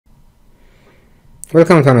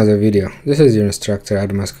Welcome to another video. This is your instructor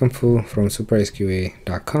Adamas Kung Fu from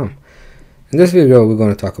supersqa.com. In this video we're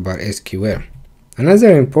going to talk about SQL.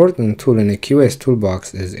 Another important tool in a QA's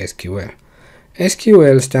toolbox is SQL.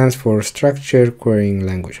 SQL stands for Structured Querying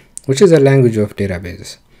Language, which is a language of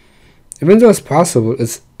databases. Even though it's possible,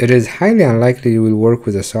 it is highly unlikely you will work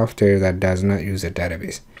with a software that does not use a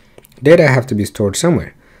database. Data have to be stored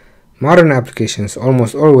somewhere. Modern applications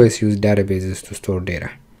almost always use databases to store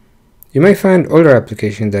data. You may find older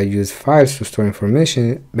applications that use files to store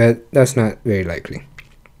information, but that's not very likely.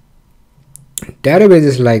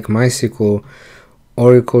 Databases like MySQL,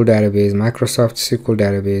 Oracle database, Microsoft SQL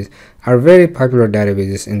database are very popular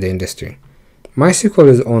databases in the industry. MySQL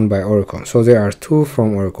is owned by Oracle, so there are two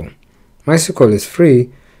from Oracle. MySQL is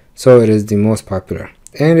free, so it is the most popular,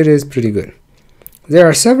 and it is pretty good. There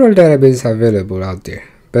are several databases available out there,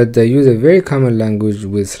 but they use a very common language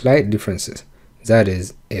with slight differences. That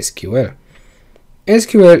is SQL.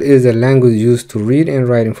 SQL is a language used to read and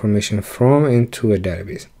write information from and to a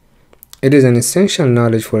database. It is an essential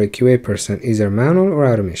knowledge for a QA person, either manual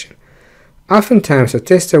or automation. Oftentimes, a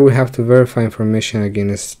tester will have to verify information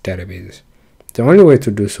against databases. The only way to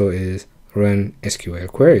do so is run SQL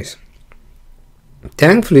queries.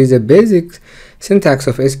 Thankfully, the basic syntax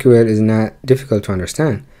of SQL is not difficult to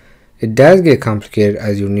understand. It does get complicated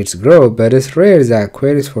as your needs grow, but it's rare that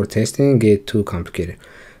queries for testing get too complicated.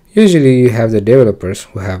 Usually you have the developers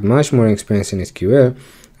who have much more experience in SQL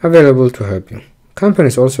available to help you.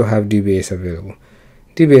 Companies also have DBAs available.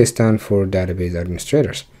 DBAs stand for Database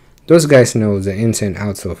Administrators. Those guys know the ins and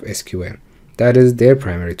outs of SQL. That is their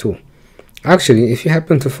primary tool. Actually, if you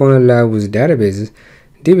happen to fall in love with databases,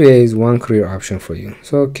 DBA is one career option for you,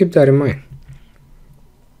 so keep that in mind.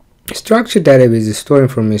 Structured databases store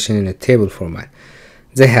information in a table format.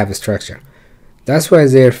 They have a structure. That's why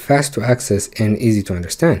they are fast to access and easy to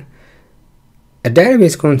understand. A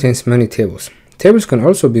database contains many tables. Tables can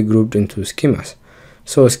also be grouped into schemas.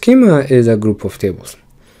 So a schema is a group of tables.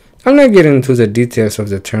 I'll not get into the details of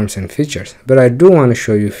the terms and features, but I do want to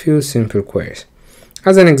show you a few simple queries.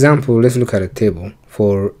 As an example, let's look at a table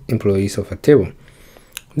for employees of a table.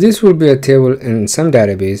 This will be a table in some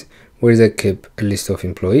database where they keep a list of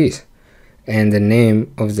employees, and the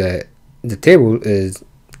name of the table is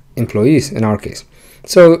employees in our case.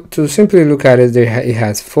 So to simply look at it, it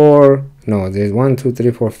has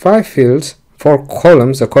there's 5 fields, 4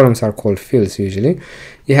 columns. The columns are called fields usually.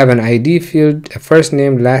 You have an ID field, a first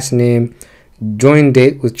name, last name, join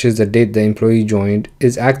date, which is the date the employee joined,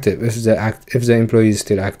 is active, if the employee is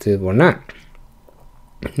still active or not.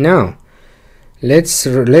 Now let's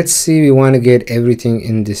see, we want to get everything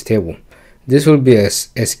in this table. This will be a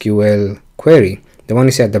SQL query. The one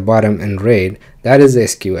you see at the bottom in red, that is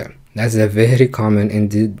SQL. That's a very common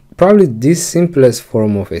and probably the simplest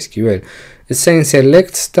form of SQL. It's saying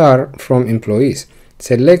select star from employees.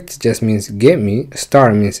 Select just means get me,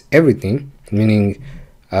 star means everything, meaning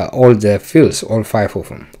all the fields, all 5 of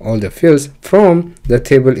them, all the fields from the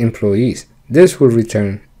table employees. This will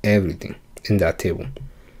return everything in that table.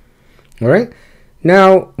 Alright,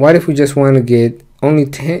 now what if we just want to get only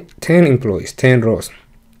 10 employees, 10 rows?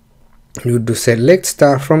 You do select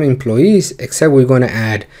star from employees, except we're going to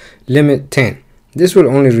add limit 10. This will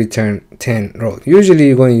only return 10 rows. Usually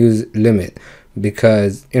you're going to use limit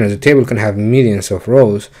because the table can have millions of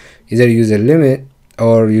rows. Either use a limit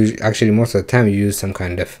or actually most of the time you use some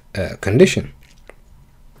kind of condition.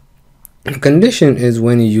 A condition is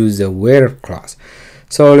when you use the where clause.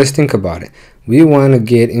 So let's think about it. We want to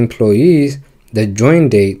get employees, the join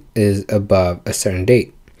date is above a certain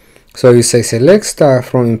date. So you say select star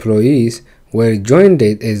from employees where join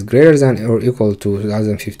date is greater than or equal to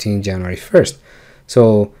 2015 January 1st.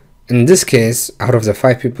 So in this case, out of the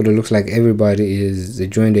 5 people, it looks like everybody the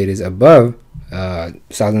join date is above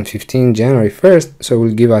 2015 January 1st. So it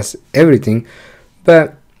will give us everything,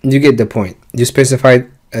 but you get the point. You specified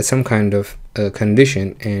some kind of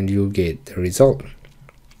condition and you get the result.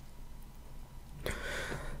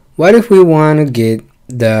 What if we want to get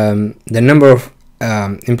the number of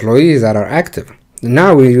employees that are active?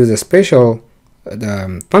 Now we use a special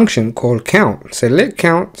function called count. Select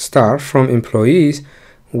count star from employees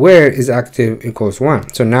where is active equals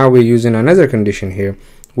 1. So now we're using another condition here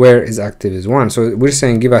where is active is 1. So we're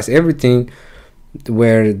saying give us everything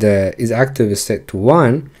where the is active is set to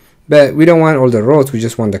 1, but we don't want all the rows, we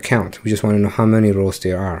just want the count. We just want to know how many rows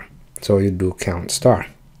there are. So you do count star.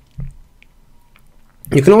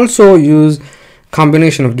 You can also use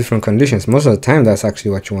combination of different conditions. Most of the time that's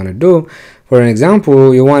actually what you want to do. For an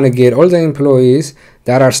example, you want to get all the employees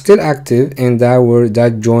that are still active and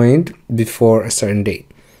that joined before a certain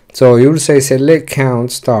date. So you will say select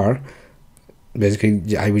count star basically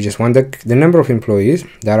we just want the number of employees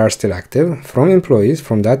that are still active from employees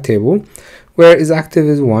from that table where is active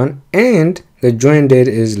is 1 and the join date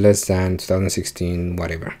is less than 2016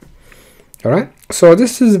 whatever. All right, so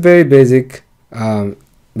this is very basic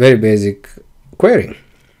query.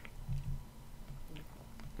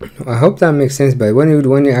 I hope that makes sense, but when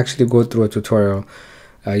you actually go through a tutorial,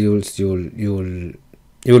 you'll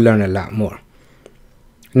learn a lot more.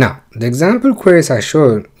 Now, the example queries I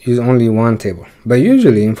showed use only one table, but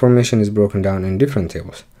usually information is broken down in different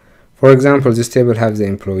tables. For example, this table has the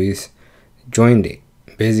employee's join date,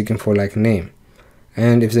 basic info like name,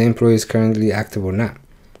 and if the employee is currently active or not.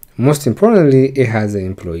 Most importantly, it has the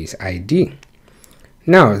employee's ID.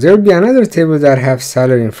 Now, there will be another table that have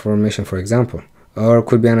salary information, for example, or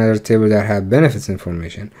could be another table that have benefits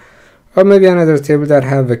information, or maybe another table that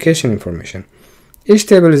have vacation information. Each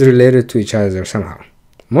table is related to each other somehow,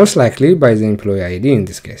 most likely by the employee ID in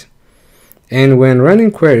this case. And when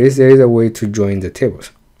running queries, there is a way to join the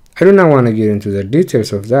tables. I do not want to get into the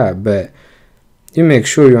details of that, but you make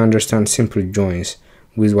sure you understand simple joins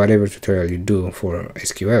with whatever tutorial you do for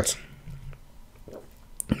SQLs.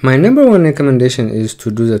 My number one recommendation is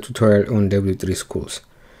to do the tutorial on W3 Schools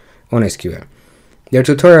on SQL. Their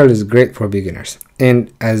tutorial is great for beginners,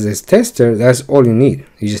 and as a tester, that's all you need.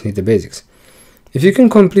 You just need the basics. If you can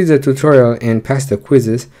complete the tutorial and pass the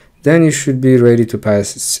quizzes, then you should be ready to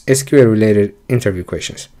pass SQL related interview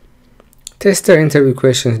questions. Tester interview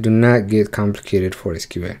questions do not get complicated for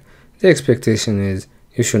SQL. The expectation is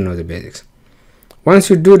you should know the basics. Once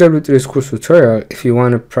you do W3 Schools tutorial, if you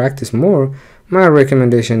want to practice more, my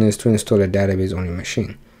recommendation is to install a database on your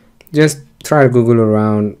machine. Just try to Google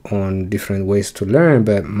around on different ways to learn,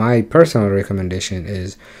 but my personal recommendation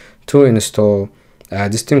is to install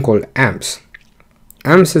this thing called AMPS.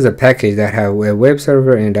 AMPS is a package that has a web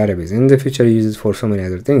server and database. In the future, you use it for so many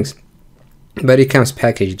other things, but it comes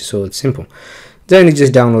packaged, so it's simple. Then you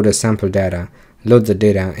just download the sample data, load the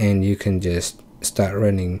data, and you can just start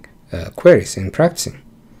running queries and practicing.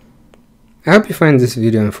 I hope you find this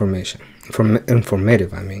video informative.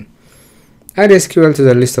 Add SQL to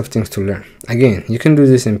the list of things to learn. Again, you can do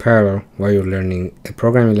this in parallel while you're learning a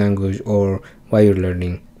programming language or while you're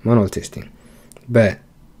learning manual testing. But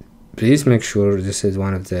please make sure this is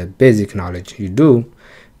one of the basic knowledge you do,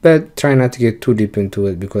 but try not to get too deep into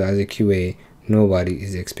it because as a QA, nobody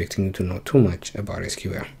is expecting you to know too much about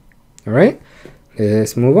SQL. Alright,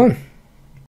 let's move on.